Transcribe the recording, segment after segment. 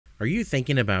Are you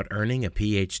thinking about earning a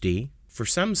PhD? For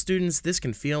some students, this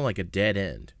can feel like a dead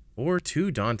end or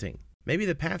too daunting. Maybe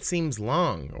the path seems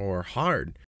long or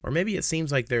hard, or maybe it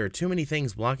seems like there are too many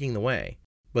things blocking the way.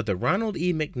 But the Ronald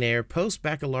E. McNair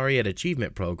Post-Baccalaureate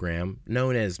Achievement Program,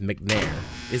 known as McNair,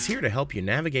 is here to help you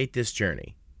navigate this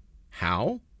journey.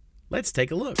 How? Let's take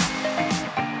a look.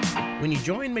 When you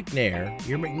join McNair,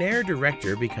 your McNair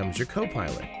Director becomes your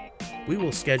co-pilot. We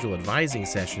will schedule advising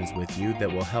sessions with you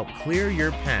that will help clear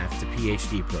your path to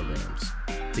PhD programs.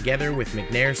 Together with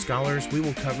McNair Scholars, we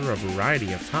will cover a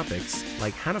variety of topics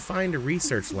like how to find a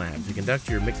research lab to conduct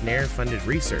your McNair-funded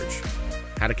research,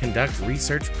 how to conduct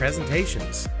research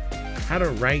presentations, how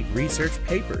to write research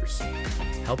papers,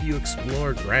 help you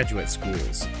explore graduate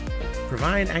schools,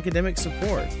 provide academic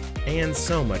support, and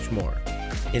so much more.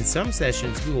 In some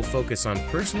sessions, we will focus on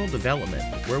personal development,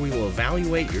 where we will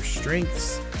evaluate your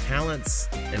strengths, talents,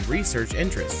 and research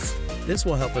interests. This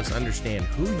will help us understand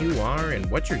who you are and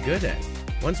what you're good at.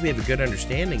 Once we have a good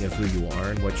understanding of who you are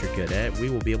and what you're good at, we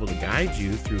will be able to guide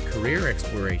you through career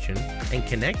exploration and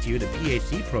connect you to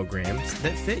PhD programs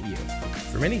that fit you.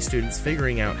 For many students,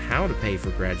 figuring out how to pay for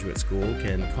graduate school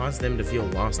can cause them to feel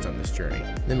lost on this journey.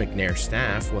 The McNair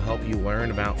staff will help you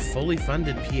learn about fully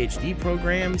funded PhD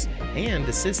programs and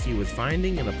assist you with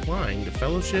finding and applying to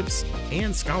fellowships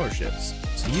and scholarships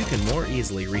so you can more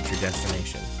easily reach your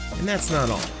destination. And that's not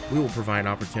all. We will provide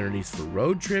opportunities for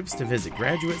road trips to visit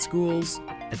graduate schools,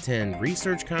 attend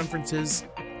research conferences,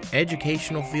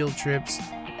 educational field trips,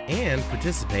 and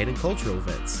participate in cultural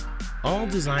events, all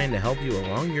designed to help you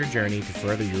along your journey to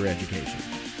further your education.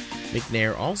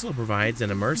 McNair also provides an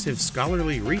immersive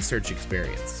scholarly research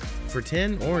experience. For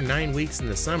 10 or 9 weeks in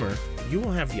the summer, you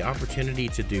will have the opportunity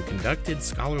to do conducted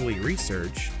scholarly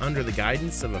research under the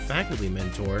guidance of a faculty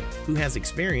mentor who has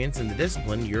experience in the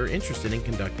discipline you're interested in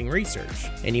conducting research.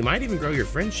 And you might even grow your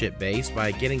friendship base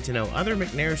by getting to know other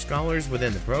McNair scholars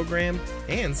within the program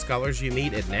and scholars you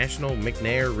meet at national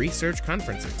McNair research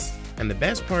conferences. And the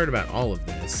best part about all of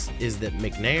this is that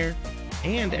McNair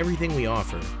and everything we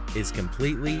offer is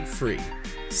completely free.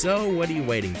 So what are you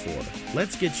waiting for?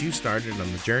 Let's get you started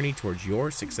on the journey towards your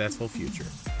successful future.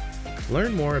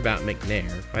 Learn more about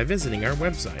McNair by visiting our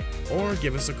website or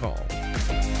give us a call.